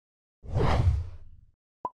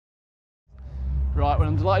Right, well,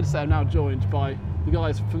 I'm delighted to say I'm now joined by the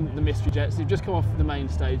guys from the Mystery Jets who've just come off the main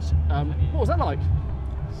stage. What was that like?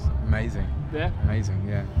 Amazing. Yeah? Amazing,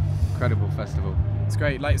 yeah. Incredible festival. It's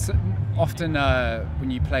great. Like often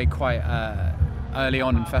when you play quite early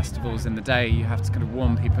on in festivals in the day, you have to kind of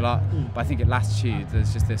warm people up. But I think at Latitude,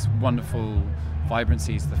 there's just this wonderful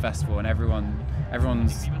vibrancy to the festival, and everyone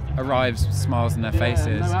arrives with smiles on their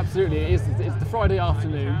faces. No, absolutely. It's the Friday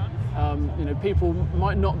afternoon. You know, people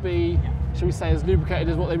might not be, shall we say, as lubricated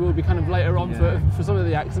as what they will be kind of later on for some of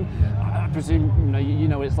the acts. And I presume you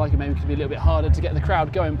know what it's like. It maybe could be a little bit harder to get the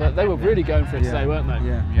crowd going, but they were really going for it today, weren't they?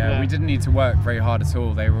 Yeah. We didn't need to work very hard at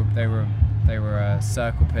all. They were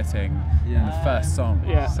circle pitting in the first song,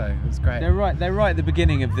 so it was great. They're right at the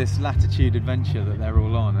beginning of this Latitude adventure that they're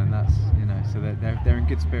all on, and that's so they're in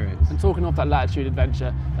good spirits. And talking of that Latitude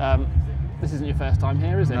adventure, this isn't your first time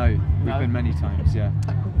here, is it? No, we've been many times. Yeah.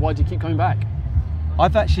 Why do you keep coming back?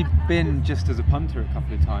 I've actually been just as a punter a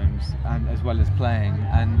couple of times, and as well as playing,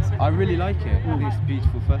 and I really like it. I think it's a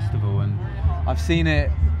beautiful festival, and I've seen it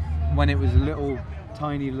when it was a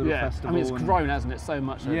tiny little festival. I mean, it's grown, hasn't it, so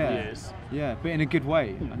much over the years? Yeah, but in a good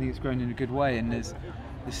way. I think it's grown in a good way, and there's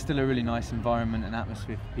still a really nice environment and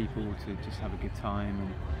atmosphere for people to just have a good time,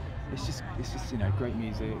 and it's just great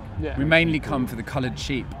music. Yeah. We mainly come for the coloured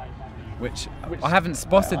sheep, which I haven't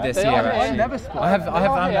spotted this year. I've never spotted.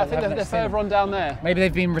 I think they're further on down there. Maybe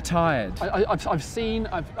they've been retired. I've seen.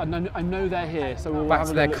 I know they're here. So we'll back have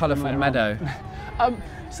to a their look colourful meadow.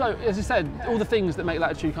 So as you said, all the things that make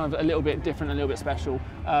Latitude kind of a little bit different, a little bit special.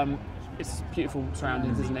 It's beautiful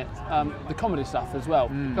surroundings, isn't it? The comedy stuff as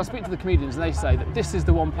well. I speak to the comedians and they say that this is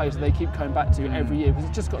the one place that they keep coming back to every year because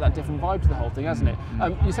it's just got that different vibe to the whole thing, hasn't it?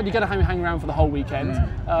 You said you're going to hang around for the whole weekend.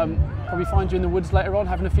 Probably find you in the woods later on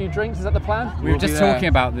having a few drinks. Is that the plan? We were just talking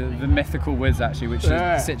about the mythical woods actually, which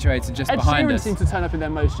is situated just behind us. Ed Sheeran seems to turn up in there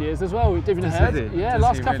most years as well. We've heard. Yeah,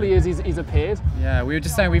 last couple of years he's appeared. Yeah, we were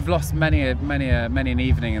just saying we've lost many an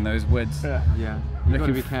evening in those woods. Yeah. You've got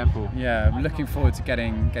to be careful. Yeah, I'm looking forward to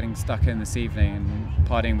getting stuck in this evening and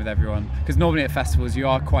partying with everyone. Because normally at festivals you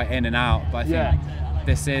are quite in and out, but I think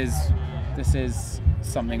this is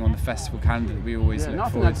something on the festival calendar that we always look forward to.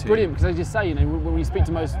 I think that's brilliant because, as you say, when you speak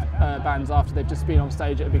to most bands after they've just been on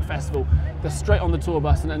stage at a big festival, they're straight on the tour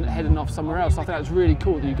bus and then heading off somewhere else. I think that's really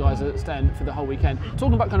cool that you guys are staying for the whole weekend.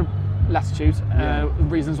 Talking about kind of Latitude,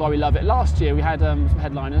 reasons why we love it. Last year we had some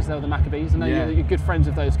headliners. They were the Maccabees, and you're good friends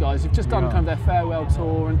with those guys. You've just done kind of their farewell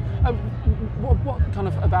tour, and what kind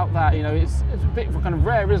of about that? It's a bit kind of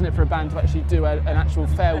rare, isn't it, for a band to actually do an actual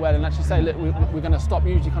farewell and actually say, look, we're going to stop.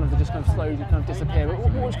 Usually, they just kind of slowly kind of disappear. But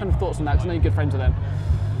what was your kind of thoughts on that? Because I know you're good friends with them.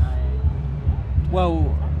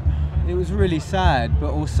 Well, it was really sad,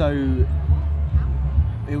 but also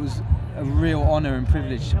it was a real honour and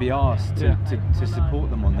privilege to be asked to support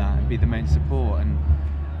them on that and be the main support, and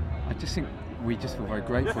I just think we just feel very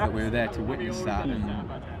grateful that we were there to witness that, and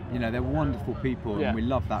they're wonderful people and we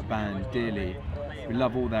love that band dearly. We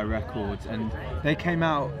love all their records, and they came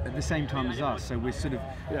out at the same time as us, so we're sort of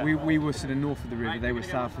we were sort of north of the river, they were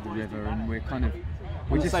south of the river, and we're kind of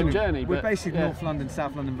the same journey. We're basically North London,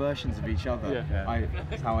 South London versions of each other.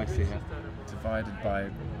 That's how I see it. Divided by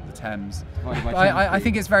the Thames. I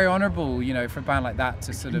think it's very honourable, for a band like that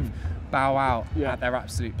to sort of bow out at their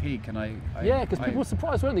absolute peak. And because people were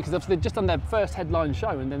surprised, weren't they? Because they'd just done their first headline show,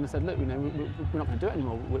 and then they said, look, we're not going to do it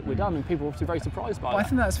anymore. We're done, and people were obviously very surprised by that. I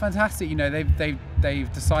think that's fantastic.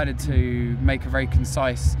 They've decided to make a very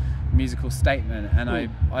concise musical statement, and I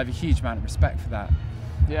have a huge amount of respect for that.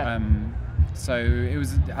 Yeah. So it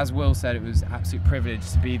was, as Will said, it was an absolute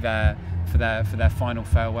privilege to be there for their final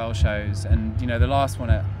farewell shows, and the last one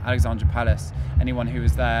at Alexandra Palace. Anyone who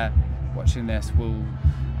was there watching this will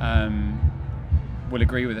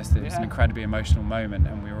agree with us that it was an incredibly emotional moment,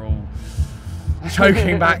 and we were all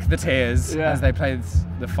choking back the tears as they played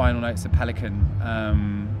the final notes of Pelican.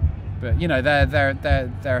 But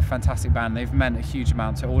they're a fantastic band. They've meant a huge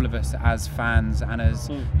amount to all of us as fans and as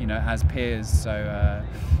as peers. So.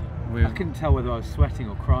 I couldn't tell whether I was sweating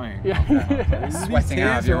or crying. Sweating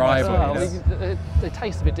out of your eyeballs. They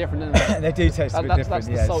taste a bit different, don't they? They do taste a bit different. That's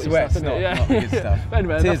the salty stuff, isn't it? Not the good stuff.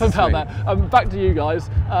 Anyway, enough about that. Back to you guys.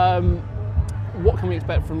 What can we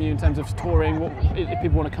expect from you in terms of touring? If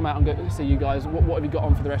people want to come out and go see you guys, what have you got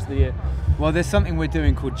on for the rest of the year? Well, there's something we're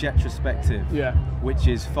doing called Jetrospective, which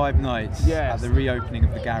is 5 nights at the reopening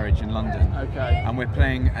of the Garage in London. Okay. And we're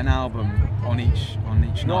playing an album on each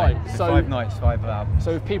night. So 5 nights, 5 albums.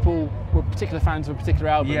 So if people were particular fans of a particular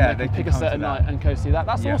album, they can pick a certain night and go see that.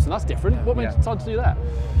 That's awesome. That's different. What made you decide to do that?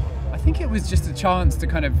 I think it was just a chance to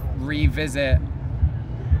kind of revisit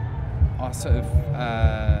our sort of,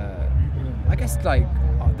 I guess, like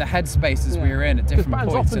the headspaces we were in at different points.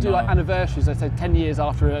 Because bands often do like anniversaries. They say 10 years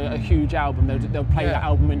after a huge album, they'll play that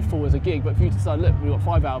album in full as a gig. But for you to decide, look, we've got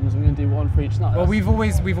 5 albums, we're going to do one for each night. Well, we've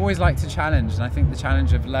always liked to challenge, and I think the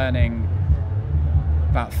challenge of learning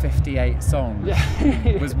about 58 songs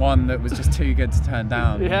was one that was just too good to turn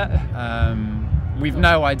down. We've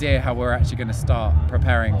no idea how we're actually going to start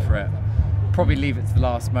preparing for it. Probably leave it to the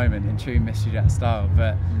last moment in true Mystery Jet style,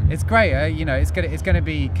 but it's great. You know, it's gonna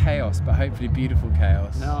be chaos, but hopefully beautiful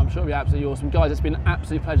chaos. No, I'm sure it'll be absolutely awesome, guys. It's been an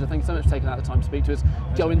absolute pleasure. Thank you so much for taking out the time to speak to us.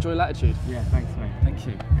 Go enjoy Latitude. Yeah, thanks, mate. Thank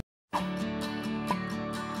you.